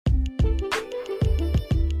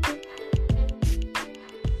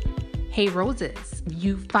Hey Roses,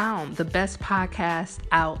 you found the best podcast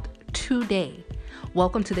out today.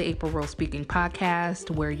 Welcome to the April Rose Speaking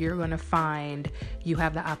Podcast, where you're going to find you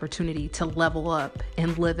have the opportunity to level up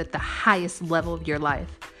and live at the highest level of your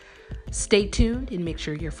life. Stay tuned and make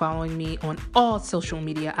sure you're following me on all social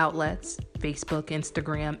media outlets, Facebook,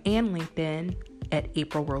 Instagram, and LinkedIn at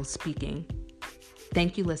April Rose Speaking.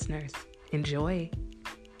 Thank you, listeners. Enjoy.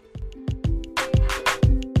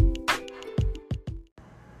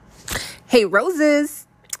 Hey, Roses.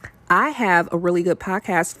 I have a really good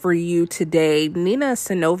podcast for you today. Nina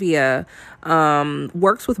Sinovia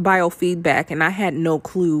works with biofeedback, and I had no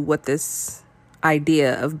clue what this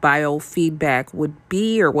idea of biofeedback would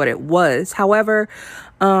be or what it was. However,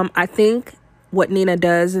 I think what Nina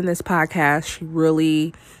does in this podcast, she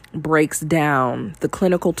really breaks down the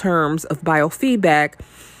clinical terms of biofeedback.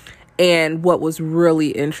 And what was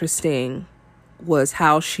really interesting was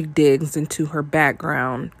how she digs into her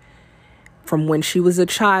background from when she was a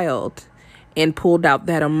child and pulled out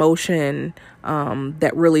that emotion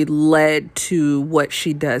that really led to what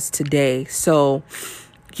she does today. So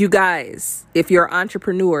you guys, if you're an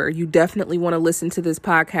entrepreneur, you definitely want to listen to this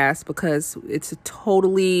podcast because it's a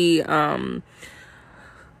totally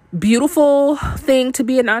beautiful thing to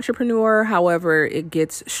be an entrepreneur. However, it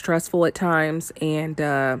gets stressful at times, and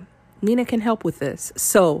Nina can help with this.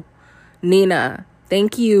 So Nina,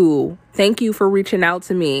 thank you. Thank you for reaching out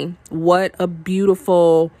to me. What a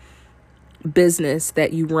beautiful business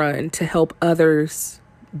that you run to help others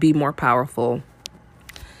be more powerful.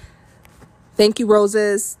 Thank you,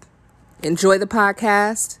 Roses. Enjoy the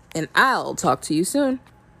podcast, and I'll talk to you soon.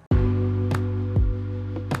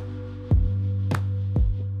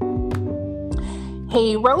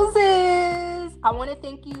 Hey, Roses. I want to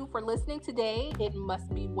thank you for listening today. It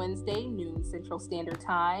must be Wednesday, noon Central Standard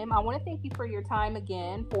Time. I want to thank you for your time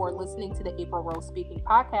again for listening to the April Rose Speaking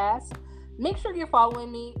Podcast. Make sure you're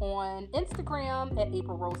following me on Instagram at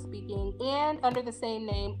April Rose Speaking and under the same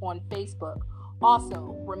name on Facebook.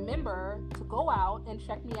 Also, remember to go out and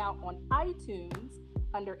check me out on iTunes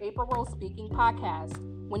under April Rose Speaking Podcast.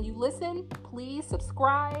 When you listen, please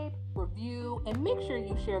subscribe, review, and make sure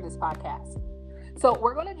you share this podcast. So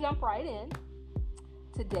we're going to jump right in.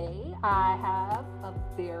 Today, I have a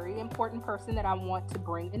very important person that I want to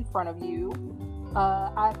bring in front of you.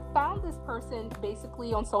 I found this person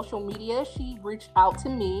basically on social media. She reached out to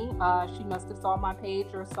me. She must have saw my page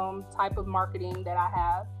or some type of marketing that I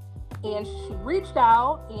have. And she reached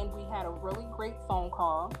out and we had a really great phone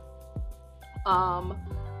call.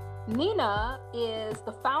 Nina is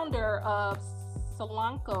the founder of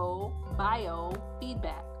Solanco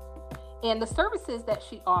Biofeedback. And the services that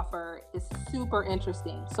she offers is super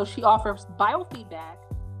interesting. So she offers biofeedback,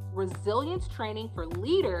 resilience training for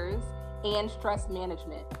leaders, and stress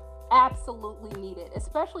management. Absolutely needed,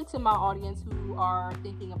 especially to my audience who are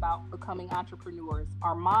thinking about becoming entrepreneurs.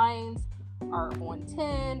 Our minds are on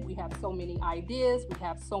 10. We have so many ideas. We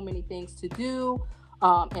have so many things to do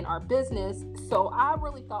in our business. So I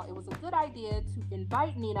really thought it was a good idea to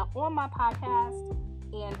invite Nina on my podcast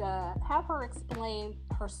and have her explain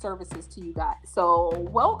her services to you guys. So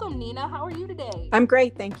welcome, Nina. How are you today? I'm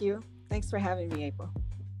great. Thank you. Thanks for having me, April.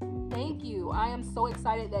 Thank you. I am so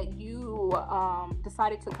excited that you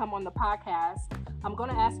decided to come on the podcast. I'm going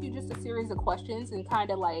to ask you just a series of questions and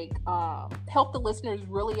kind of like help the listeners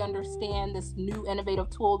really understand this new innovative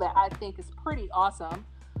tool that I think is pretty awesome.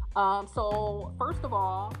 So first of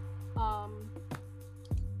all,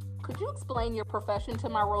 could you explain your profession to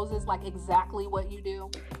my Roses, like exactly what you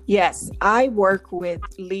do? Yes, I work with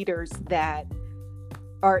leaders that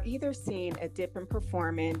are either seeing a dip in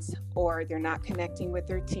performance, or they're not connecting with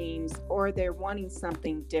their teams, or they're wanting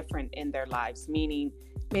something different in their lives, meaning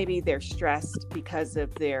maybe they're stressed because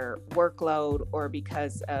of their workload or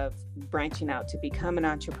because of branching out to become an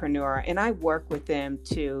entrepreneur. And I work with them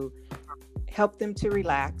to help them to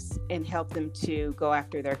relax and help them to go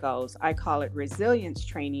after their goals. I call it resilience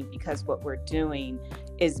training because what we're doing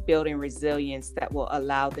is building resilience that will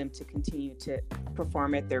allow them to continue to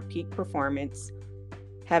perform at their peak performance,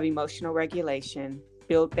 have emotional regulation,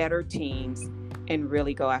 build better teams, and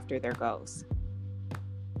really go after their goals.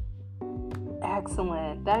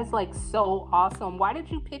 Excellent. That is like so awesome. Why did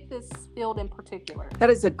you pick this field in particular? That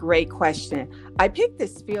is a great question. I picked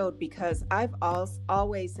this field because I've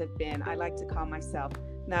always have been, I like to call myself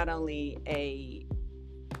not only a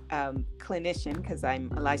clinician, because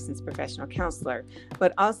I'm a licensed professional counselor,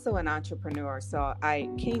 but also an entrepreneur. So I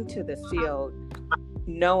came to the field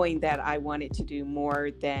knowing that I wanted to do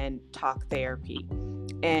more than talk therapy.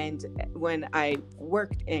 And when I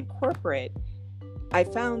worked in corporate, I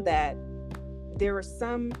found that there were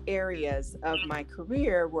some areas of my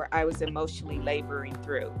career where I was emotionally laboring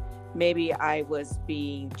through. Maybe I was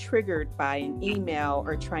being triggered by an email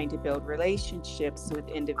or trying to build relationships with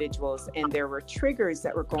individuals, and there were triggers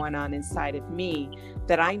that were going on inside of me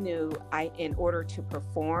that I knew in order to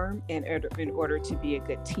perform, in order to be a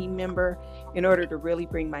good team member, in order to really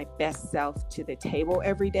bring my best self to the table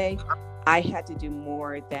every day, I had to do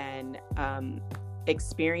more than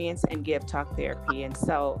experience and give talk therapy. And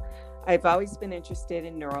so I've always been interested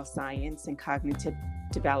in neuroscience and cognitive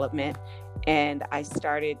development, and I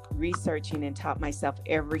started researching and taught myself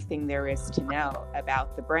everything there is to know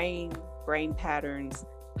about the brain patterns,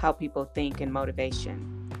 how people think, and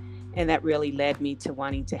motivation. And that really led me to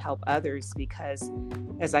wanting to help others, because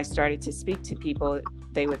as I started to speak to people,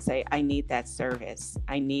 they would say, I need that service.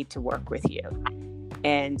 I need to work with you.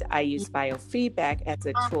 And I use biofeedback as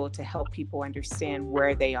a tool to help people understand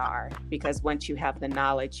where they are, because once you have the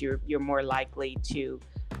knowledge, you're more likely to,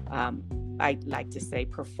 I like to say,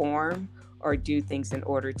 perform or do things in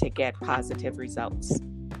order to get positive results.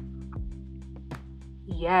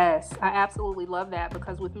 Yes, I absolutely love that,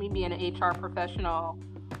 because with me being an HR professional,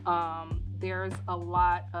 there's a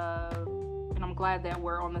lot of, and I'm glad that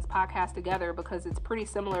we're on this podcast together, because it's pretty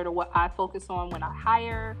similar to what I focus on when I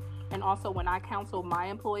hire, and also when I counsel my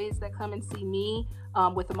employees that come and see me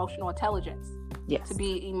with emotional intelligence. Yes. To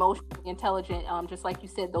be emotionally intelligent, just like you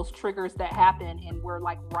said, those triggers that happen, and we're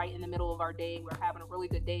like right in the middle of our day, we're having a really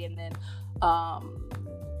good day, and then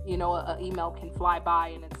an email can fly by,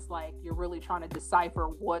 and it's like you're really trying to decipher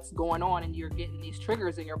what's going on, and you're getting these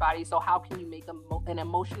triggers in your body. So how can you make an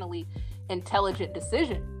emotionally intelligent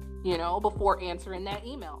decision, before answering that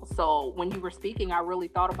email? So when you were speaking, I really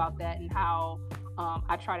thought about that, and how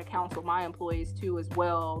I try to counsel my employees too as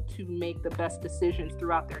well, to make the best decisions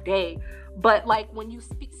throughout their day. But like when you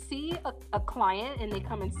see a client and they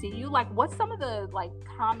come and see you, like what's some of the like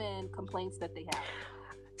common complaints that they have?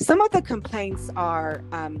 Some of the complaints are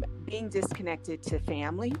being disconnected to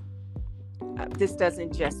family. This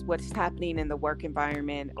doesn't just, what's happening in the work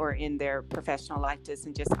environment or in their professional life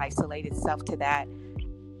doesn't just isolate itself to that.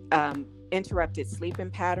 Interrupted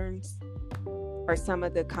sleeping patterns are some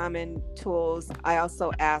of the common tools. I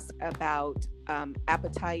also ask about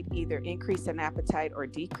appetite, either increase in appetite or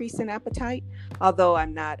decrease in appetite. Although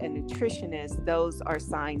I'm not a nutritionist, those are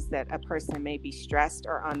signs that a person may be stressed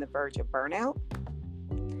or on the verge of burnout.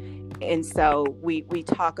 And so we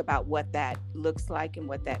talk about what that looks like and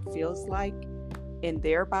what that feels like in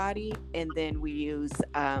their body. And then we use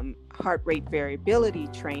heart rate variability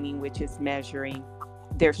training, which is measuring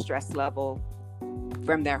their stress level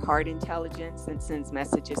from their heart intelligence, and sends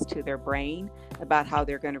messages to their brain about how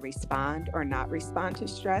they're going to respond or not respond to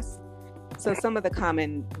stress. So some of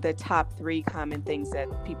the top 3 common things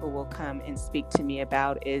that people will come and speak to me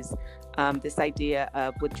about is this idea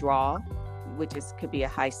of withdrawal, which could be a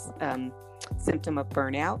high symptom of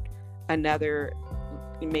burnout. Another,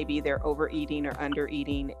 maybe they're overeating or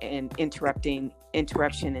undereating and interruption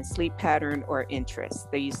in sleep pattern or interest.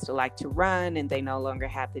 They used to like to run and they no longer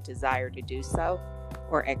have the desire to do so,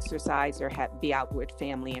 or exercise, or be out with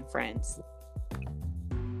family and friends.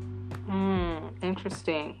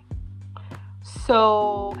 Interesting.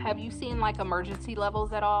 So have you seen like emergency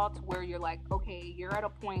levels at all, to where you're like, okay, you're at a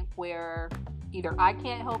point where either I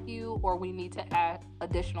can't help you, or we need to add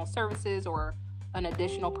additional services or an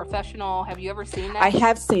additional professional? Have you ever seen that? I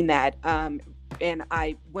have seen that. And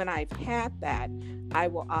when I've had that, I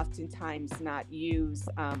will oftentimes not use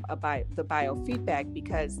the biofeedback,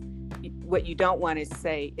 because what you don't want to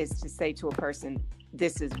say is to say to a person,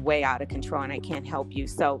 this is way out of control and I can't help you.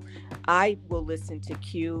 So I will listen to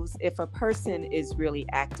cues. If a person is really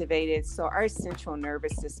activated, so our central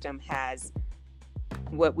nervous system has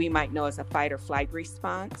what we might know as a fight or flight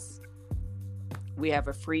response. We have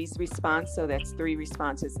a freeze response, so that's 3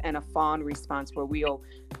 responses, and a fawn response, where we'll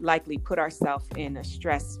likely put ourselves in a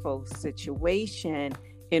stressful situation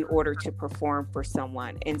in order to perform for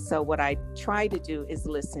someone. And so what I try to do is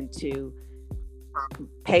listen to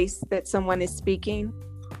pace that someone is speaking.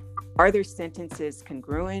 Are their sentences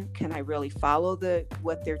congruent? Can I really follow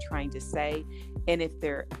what they're trying to say? And if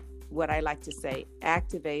they're, what I like to say,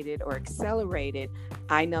 activated or accelerated,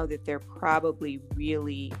 I know that they're probably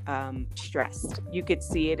really stressed. You could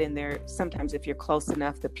see it in their, sometimes if you're close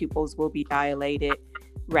enough, the pupils will be dilated,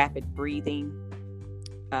 rapid breathing,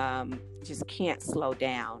 just can't slow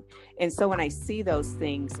down. And so when I see those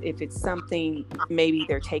things, if it's something, maybe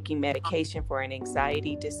they're taking medication for an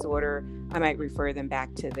anxiety disorder, I might refer them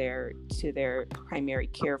back to their primary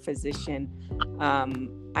care physician.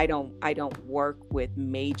 I don't work with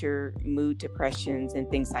major mood depressions and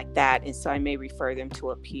things like that. And so I may refer them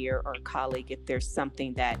to a peer or a colleague if there's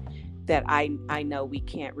something that I know we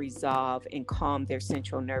can't resolve and calm their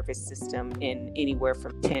central nervous system in anywhere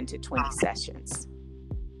from 10 to 20 sessions.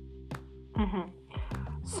 Mm-hmm.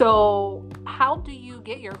 So how do you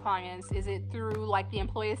get your clients? Is it through like the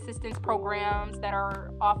employee assistance programs that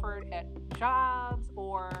are offered at jobs,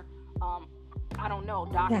 or I don't know,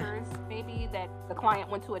 doctors maybe, that the client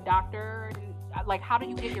went to a doctor? Like, how do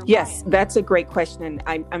you get your clients? That's a great question.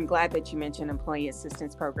 I'm glad that you mentioned employee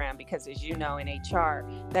assistance program, because as you know, in HR,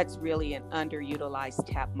 that's really an underutilized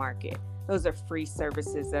tap market. Those are free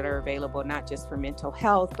services that are available not just for mental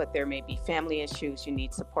health, but there may be family issues you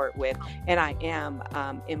need support with. And I am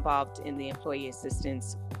involved in the employee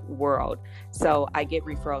assistance world. So I get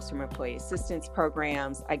referrals from employee assistance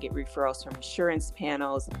programs. I get referrals from insurance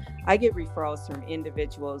panels. I get referrals from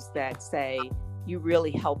individuals that say, you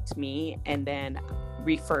really helped me, and then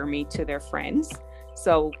refer me to their friends.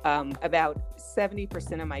 So about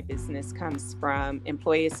 70% of my business comes from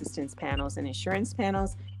employee assistance panels and insurance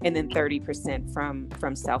panels, and then 30%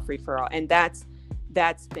 from self-referral. And that's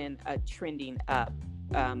been a trending up.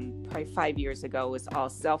 Probably 5 years ago, it was all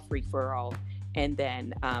self-referral, and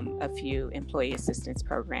then a few employee assistance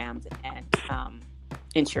programs and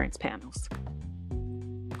insurance panels.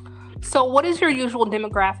 So what is your usual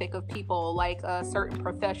demographic of people, like a certain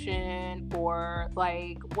profession, or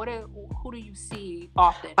like who do you see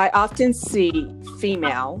often? I often see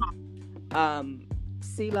female,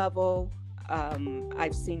 C-level.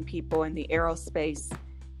 I've seen people in the aerospace,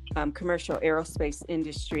 commercial aerospace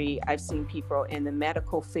industry. I've seen people in the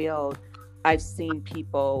medical field. I've seen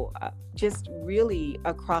people just really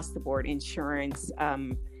across the board, insurance,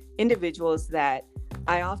 individuals that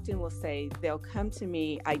I often will say they'll come to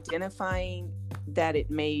me identifying that it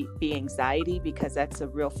may be anxiety, because that's a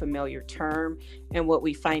real familiar term. And what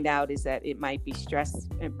we find out is that it might be stress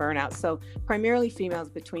and burnout. So primarily females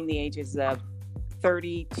between the ages of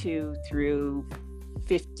 32 through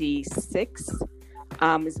 56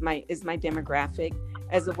 is my demographic.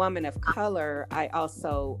 As a woman of color, I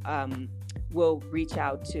also will reach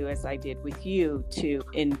out to, as I did with you, to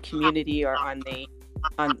in community or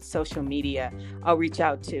on social media. I'll reach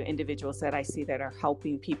out to individuals that I see that are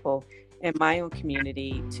helping people in my own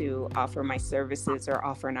community to offer my services or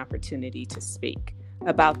offer an opportunity to speak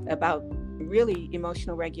about really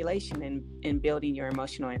emotional regulation and building your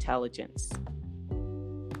emotional intelligence.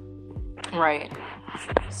 Right.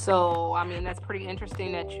 So, I mean, that's pretty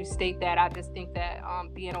interesting that you state that. I just think that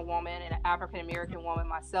being a woman and an African-American woman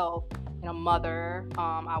myself and a mother,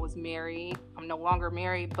 I was married. I'm no longer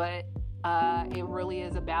married, but it really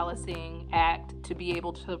is a balancing act to be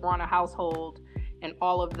able to run a household and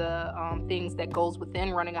all of the things that goes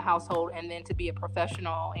within running a household, and then to be a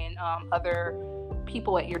professional and other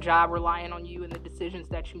people at your job relying on you and the decisions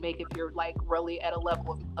that you make if you're like really at a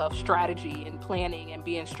level of strategy and planning and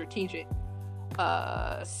being strategic.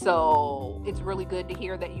 So it's really good to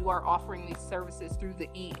hear that you are offering these services through the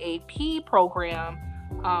EAP program.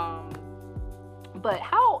 But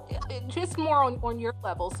how, just more on your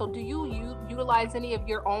level, so do you utilize any of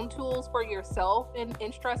your own tools for yourself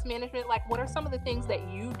in stress management? Like, what are some of the things that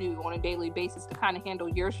you do on a daily basis to kind of handle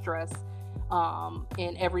your stress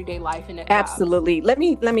in everyday life and Absolutely. Let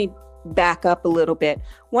me back up a little bit.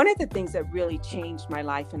 One of the things that really changed my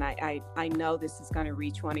life, and I know this is going to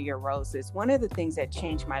reach one of your roses, one of the things that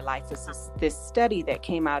changed my life is this study that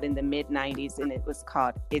came out in the mid-90s, and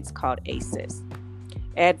it's called ACEs.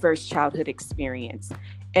 Adverse Childhood Experience.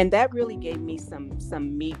 And that really gave me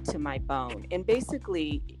some meat to my bone. And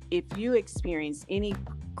basically, if you experience any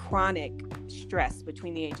chronic stress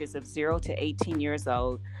between the ages of 0 to 18 years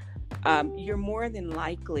old, you're more than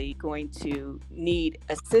likely going to need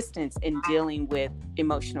assistance in dealing with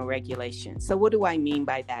emotional regulation. So what do I mean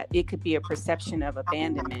by that? It could be a perception of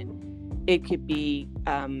abandonment. It could be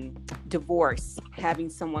divorce, having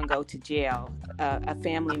someone go to jail, a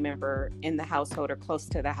family member in the household or close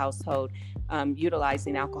to the household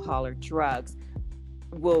utilizing alcohol or drugs.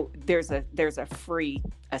 Well, there's a free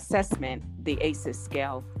assessment, the ACEs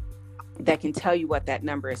scale, that can tell you what that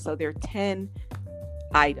number is. So there are 10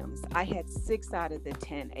 items. I had 6 out of the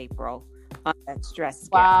 10, April, on that stress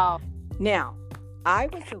scale. Wow. Now, I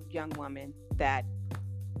was a young woman that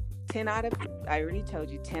 6 out of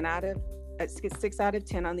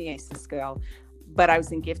 10 on the ACEs scale. But I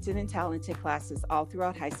was in gifted and talented classes all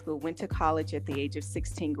throughout high school, went to college at the age of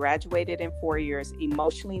 16, graduated in 4 years,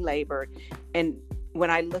 emotionally labored. And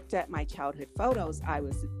when I looked at my childhood photos,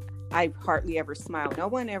 I hardly ever smiled. No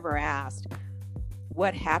one ever asked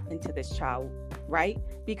what happened to this child, right?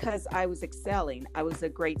 Because I was excelling. I was a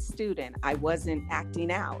great student. I wasn't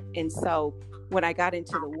acting out. And so when I got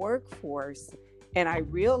into the workforce, and I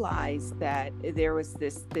realized that there was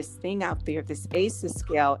this thing out there, this ACEs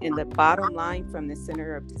scale, and the bottom line from the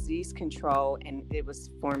Center of Disease Control, and it was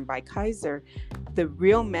formed by Kaiser, the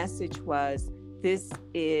real message was, this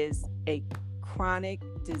is a chronic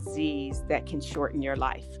disease that can shorten your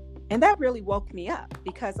life. And that really woke me up,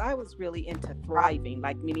 because I was really into thriving,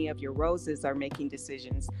 like many of your roses are making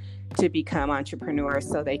decisions to become entrepreneurs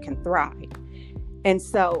so they can thrive. And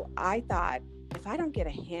so I thought, if I don't get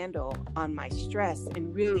a handle on my stress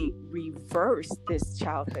and really reverse this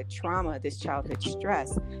childhood trauma, this childhood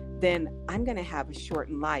stress, then I'm going to have a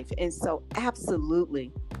shortened life. And so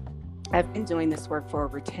absolutely, I've been doing this work for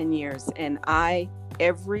over 10 years, and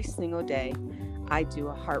every single day, I do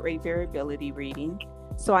a heart rate variability reading.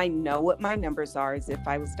 So I know what my numbers are as if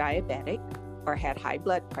I was diabetic or had high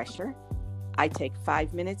blood pressure. I take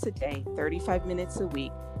 5 minutes a day, 35 minutes a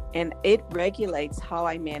week, and it regulates how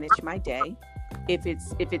I manage my day. If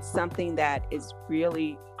it's something that is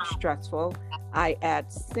really stressful, I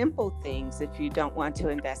add simple things. If you don't want to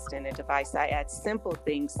invest in a device, I add simple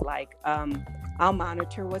things like I'll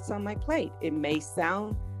monitor what's on my plate. It may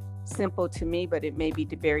sound simple to me, but it may be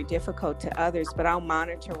very difficult to others, but I'll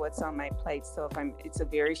monitor what's on my plate. So if it's a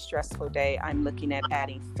very stressful day, I'm looking at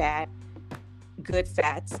adding good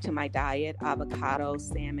fats to my diet, avocado,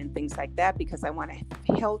 salmon, things like that, because I want a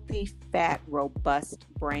healthy, fat, robust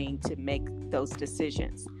brain to make those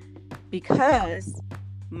decisions. Because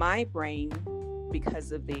my brain,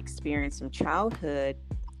 because of the experience from childhood,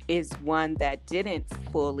 is one that didn't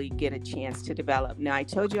fully get a chance to develop. Now, I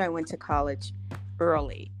told you I went to college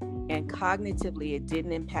early, and cognitively, it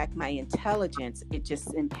didn't impact my intelligence. It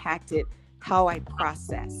just impacted how I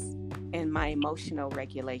process and my emotional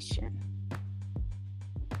regulation.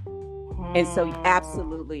 And so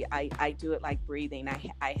absolutely, I do it like breathing.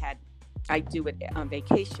 I do it on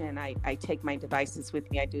vacation. I take my devices with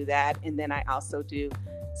me. I do that. And then I also do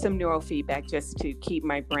some neurofeedback just to keep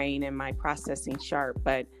my brain and my processing sharp.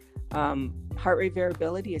 But heart rate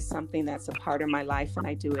variability is something that's a part of my life, and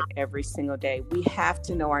I do it every single day. We have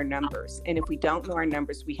to know our numbers. And if we don't know our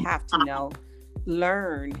numbers, we have to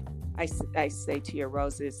learn. I say to your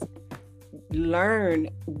roses, learn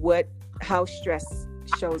how stress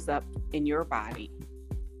shows up in your body.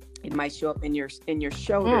 It might show up in your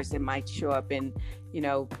shoulders. It might show up in,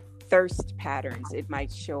 thirst patterns. It might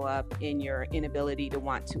show up in your inability to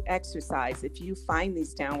want to exercise. If you find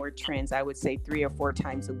these downward trends, I would say 3 or 4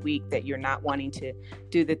 times a week, that you're not wanting to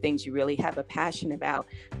do the things you really have a passion about,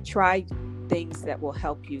 try things that will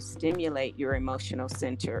help you stimulate your emotional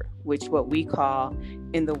center, which what we call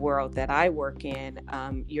in the world that I work in,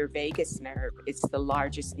 your vagus nerve. It's the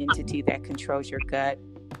largest entity that controls your gut,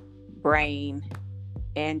 brain,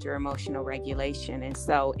 and your emotional regulation. And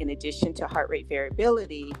so in addition to heart rate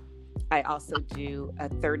variability, I also do a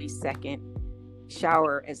 30-second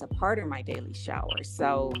shower as a part of my daily shower.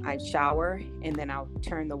 So I shower, and then I'll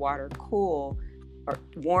turn the water cool, or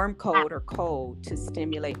warm, cold, or cold, to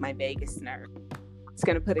stimulate my vagus nerve. It's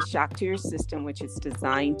going to put a shock to your system, which it's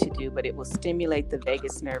designed to do, but it will stimulate the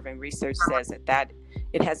vagus nerve. And research says that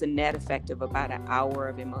it has a net effect of about an hour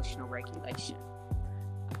of emotional regulation.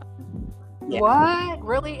 Yeah. What?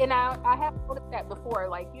 Really? And I have noticed that before.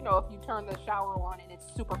 Like, if you turn the shower on and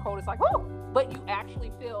it's super cold, it's like, oh, but you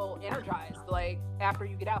actually feel energized, like, after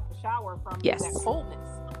you get out the shower from that coldness.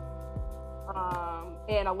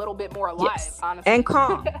 And a little bit more alive, honestly. And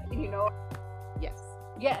calm.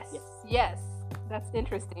 Yes. That's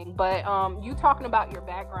interesting. But you talking about your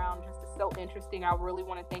background just is so interesting. I really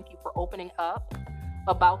want to thank you for opening up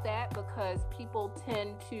about that, because people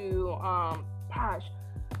tend to,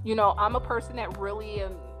 I'm a person that really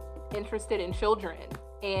am interested in children.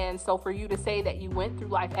 And so for you to say that you went through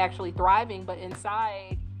life actually thriving, but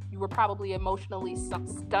inside you were probably emotionally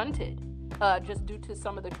stunted, just due to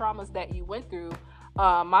some of the traumas that you went through.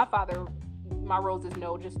 My father, my roses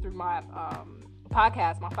know just through my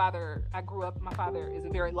podcast, my father is a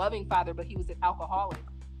very loving father, but he was an alcoholic.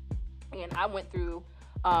 And I went through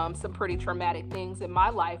some pretty traumatic things in my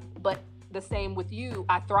life, but the same with you,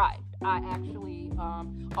 I thrived. I actually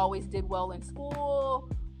always did well in school.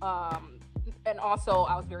 And also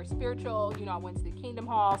I was very spiritual. I went to the Kingdom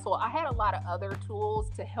Hall. So I had a lot of other tools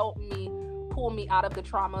to help me pull me out of the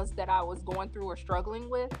traumas that I was going through or struggling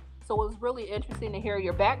with. So it was really interesting to hear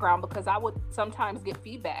your background, because I would sometimes get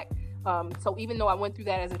feedback. So even though I went through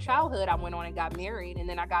that as a childhood, I went on and got married, and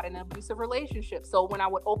then I got in an abusive relationship. So when I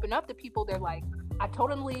would open up to people, they're like, I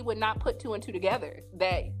totally would not put two and two together,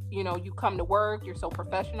 that, you know, you come to work, you're so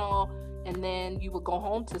professional, and then you would go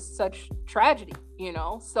home to such tragedy, you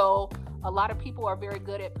know? So a lot of people are very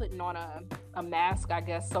good at putting on a mask, I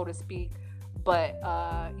guess, so to speak. But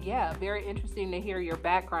yeah, very interesting to hear your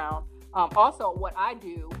background. Also, what I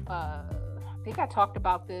do, I think I talked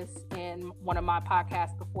about this in one of my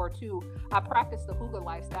podcasts before too. I practice the Hygge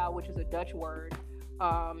lifestyle, which is a Dutch word.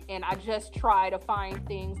 And I just try to find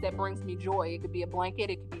things that brings me joy. It could be a blanket,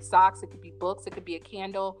 it could be socks, it could be books, it could be a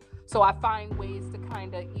candle. So I find ways to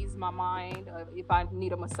kind of ease my mind if I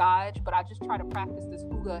need a massage, but I just try to practice this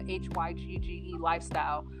Hygge, Hygge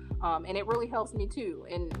lifestyle. And it really helps me too.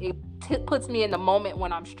 And it puts me in the moment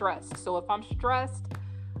when I'm stressed. So if I'm stressed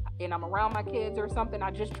and I'm around my kids or something,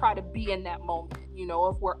 I just try to be in that moment. You know,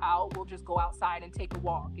 if we're out, we'll just go outside and take a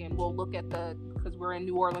walk, and we'll look at because we're in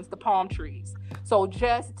New Orleans, the palm trees. So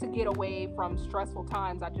just to get away from stressful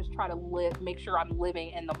times, I just try to make sure I'm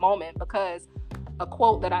living in the moment, because a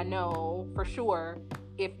quote that I know for sure,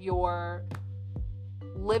 if you're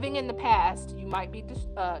living in the past, you might be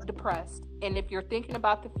depressed. And if you're thinking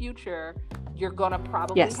about the future, you're going to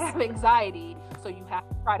probably have anxiety. So you have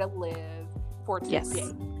to try to live for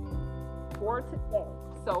today. For today.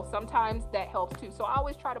 So sometimes that helps too. So I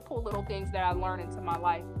always try to pull little things that I learn into my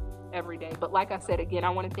life every day. But like I said, again, I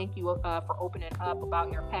want to thank you for opening up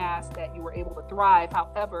about your past, that you were able to thrive.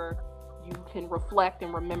 However, you can reflect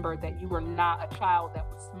and remember that you were not a child that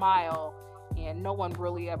would smile, and no one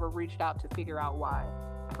really ever reached out to figure out why.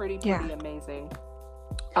 Pretty amazing.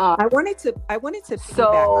 I wanted to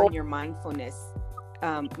piggyback on your mindfulness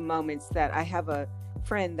moments. That I have a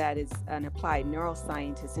friend that is an applied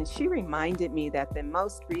neuroscientist, and she reminded me that the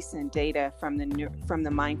most recent data from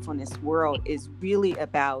the mindfulness world is really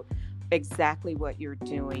about exactly what you're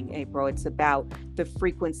doing, April. It's about the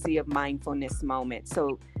frequency of mindfulness moments.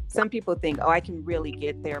 So some people think, I can really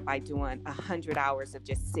get there by doing 100 hours of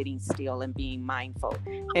just sitting still and being mindful.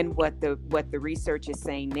 And what the research is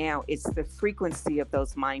saying now, it's the frequency of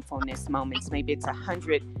those mindfulness moments. Maybe it's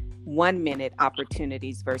 100 1-minute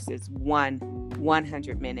opportunities versus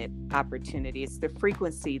 100-minute opportunity. It's the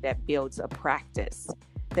frequency that builds a practice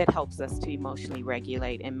that helps us to emotionally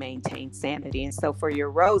regulate and maintain sanity. And so for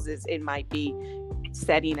your roses, it might be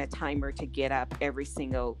setting a timer to get up every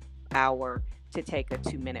single hour to take a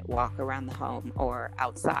 2-minute walk around the home or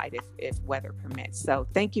outside if weather permits. So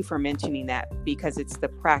thank you for mentioning that, because it's the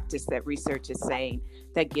practice that research is saying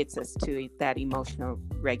that gets us to that emotional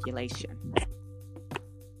regulation.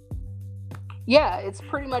 Yeah, it's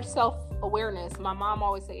pretty much self-awareness. My mom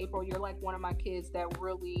always said, April, you're like one of my kids that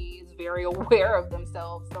really is very aware of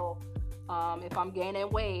themselves. So if I'm gaining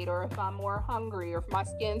weight, or if I'm more hungry, or if my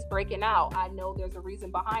skin's breaking out, I know there's a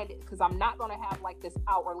reason behind it, because I'm not going to have like this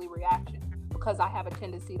outwardly reaction, because I have a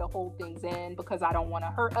tendency to hold things in, because I don't want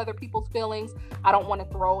to hurt other people's feelings. I don't want to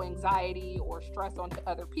throw anxiety or stress onto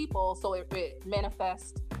other people. So it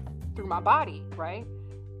manifests through my body, right?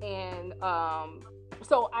 And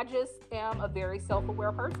so I just am a very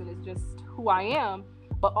self-aware person. It's just who I am.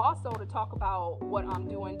 But also to talk about what I'm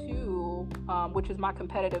doing too, which is my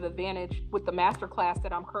competitive advantage with the masterclass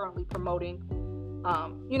that I'm currently promoting.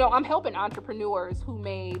 I'm helping entrepreneurs who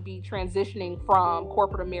may be transitioning from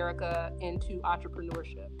corporate America into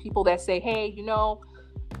entrepreneurship. People that say, hey,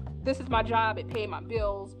 this is my job, it paid my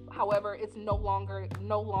bills. However, it's no longer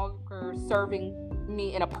serving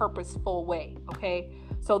me in a purposeful way. Okay.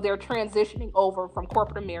 So they're transitioning over from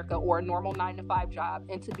corporate America or a normal 9-to-5 job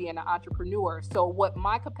into being an entrepreneur. So what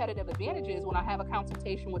my competitive advantage is, when I have a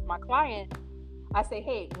consultation with my client, I say,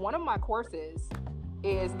 hey, one of my courses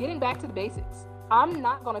is getting back to the basics. I'm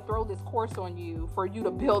not going to throw this course on you for you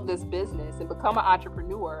to build this business and become an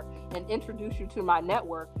entrepreneur and introduce you to my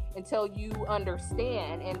network until you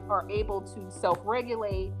understand and are able to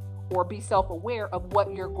self-regulate or be self-aware of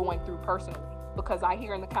what you're going through personally. Because I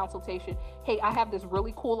hear in the consultation, hey, I have this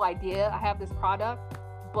really cool idea, I have this product,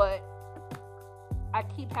 but I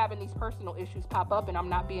keep having these personal issues pop up and I'm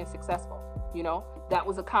not being successful. That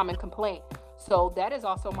was a common complaint. So that is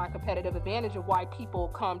also my competitive advantage of why people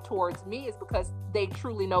come towards me, is because they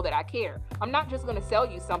truly know that I care. I'm not just going to sell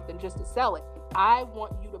you something just to sell it. I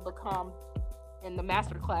want you to become, and the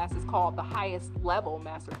masterclass is called the highest level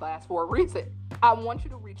masterclass for a reason. I want you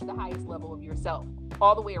to reach the highest level of yourself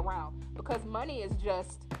all the way around, because money is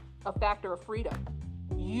just a factor of freedom.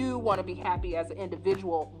 You want to be happy as an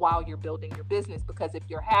individual while you're building your business, because if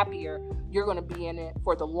you're happier, you're going to be in it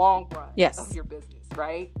for the long run of your business,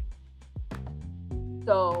 right?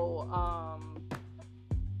 So,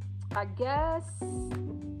 I guess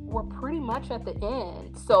we're pretty much at the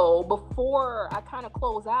end. So before I kind of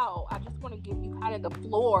close out, I just want to give you kind of the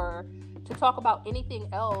floor to talk about anything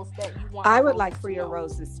else that you want. I would like for your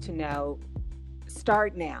roses to know,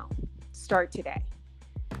 start now, start today.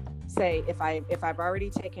 Say if I've already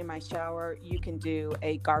taken my shower, you can do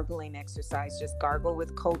a gargling exercise. Just gargle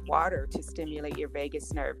with cold water to stimulate your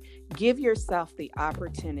vagus nerve. Give yourself the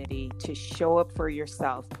opportunity to show up for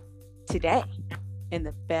yourself today in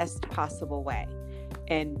the best possible way,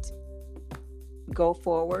 and go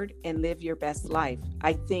forward and live your best life.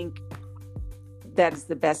 I think that is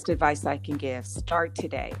the best advice I can give. Start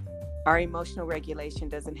today. Our emotional regulation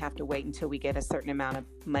doesn't have to wait until we get a certain amount of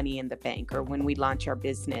money in the bank or when we launch our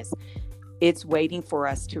business. It's waiting for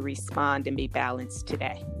us to respond and be balanced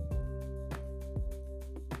today.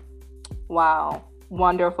 Wow.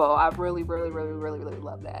 Wonderful. I really, really, really, really, really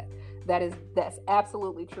love that. That's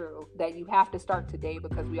absolutely true, that you have to start today,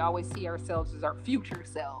 because we always see ourselves as our future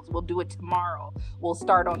selves. We'll do it tomorrow. We'll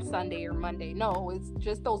start on Sunday or Monday. No, it's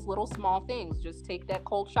just those little small things. Just take that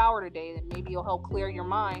cold shower today, and maybe it'll help clear your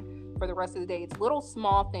mind for the rest of the day. It's little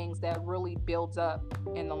small things that really builds up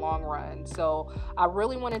in the long run. So I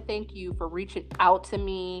really want to thank you for reaching out to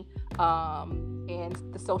me, and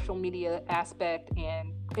the social media aspect,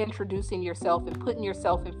 and introducing yourself and putting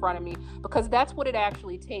yourself in front of me, because that's what it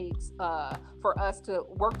actually takes for us to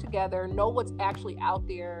work together, know what's actually out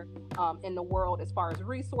there in the world as far as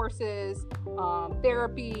resources,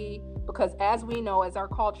 therapy, because as we know, as our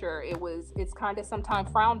culture, it's kind of sometimes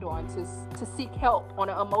frowned on to seek help on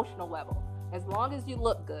an emotional level. As long as you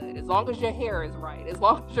look good, as long as your hair is right, as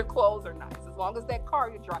long as your clothes are nice, as long as that car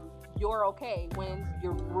you drive, you're okay when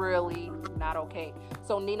you're really not okay.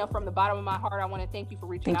 So Nina, from the bottom of my heart, I want to thank you for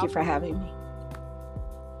reaching out. Thank you for having me.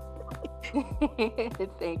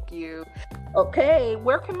 Thank you. Okay,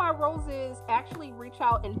 where can my roses actually reach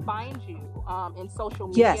out and find you in social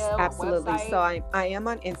media? Yes, absolutely. So I am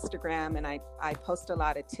on Instagram, and I post a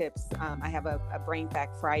lot of tips. I have a Brain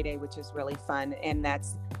Fact Friday, which is really fun, and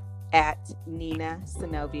that's at Nina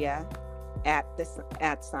Sinovia, at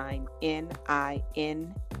 @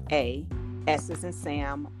 NINA, S as in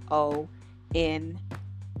Sam, O, N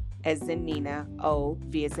as in Nina, O,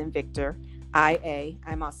 V as in Victor, IA.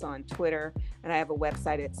 I'm also on Twitter, and I have a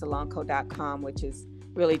website at salonco.com, which is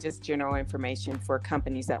really just general information for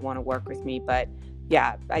companies that want to work with me. But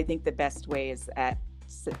yeah, I think the best way is at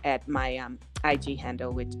my IG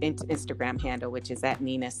handle, which Instagram handle, which is at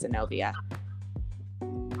Nina Sinovia.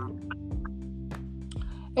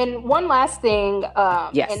 And one last thing,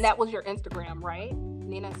 yes. And that was your Instagram, right?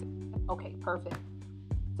 Nina? Okay, perfect.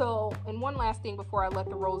 So, and one last thing before I let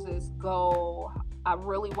the roses go, I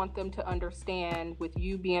really want them to understand, with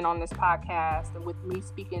you being on this podcast and with me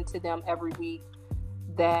speaking to them every week,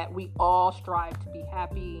 that we all strive to be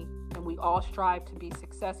happy and we all strive to be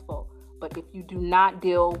successful. But if you do not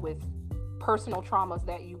deal with personal traumas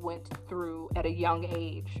that you went through at a young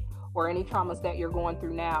age, or any traumas that you're going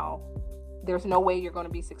through now, there's no way you're going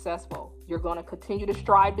to be successful. You're going to continue to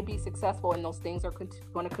strive to be successful, and those things are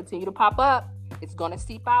going to continue to pop up. It's going to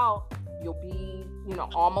seep out. You'll be,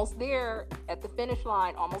 almost there at the finish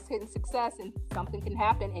line, almost hitting success, and something can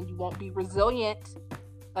happen, and you won't be resilient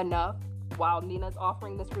enough. While Nina's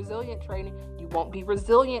offering this resilient training, you won't be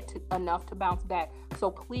resilient enough to bounce back. So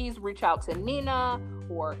please reach out to Nina,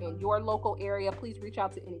 or in your local area, please reach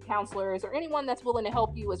out to any counselors or anyone that's willing to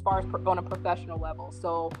help you as far as on a professional level.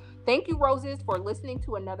 So thank you, Roses, for listening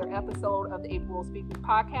to another episode of the April Rose Speaking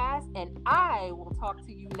Podcast. And I will talk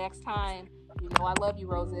to you next time. You know I love you,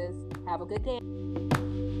 Roses. Have a good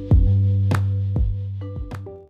day.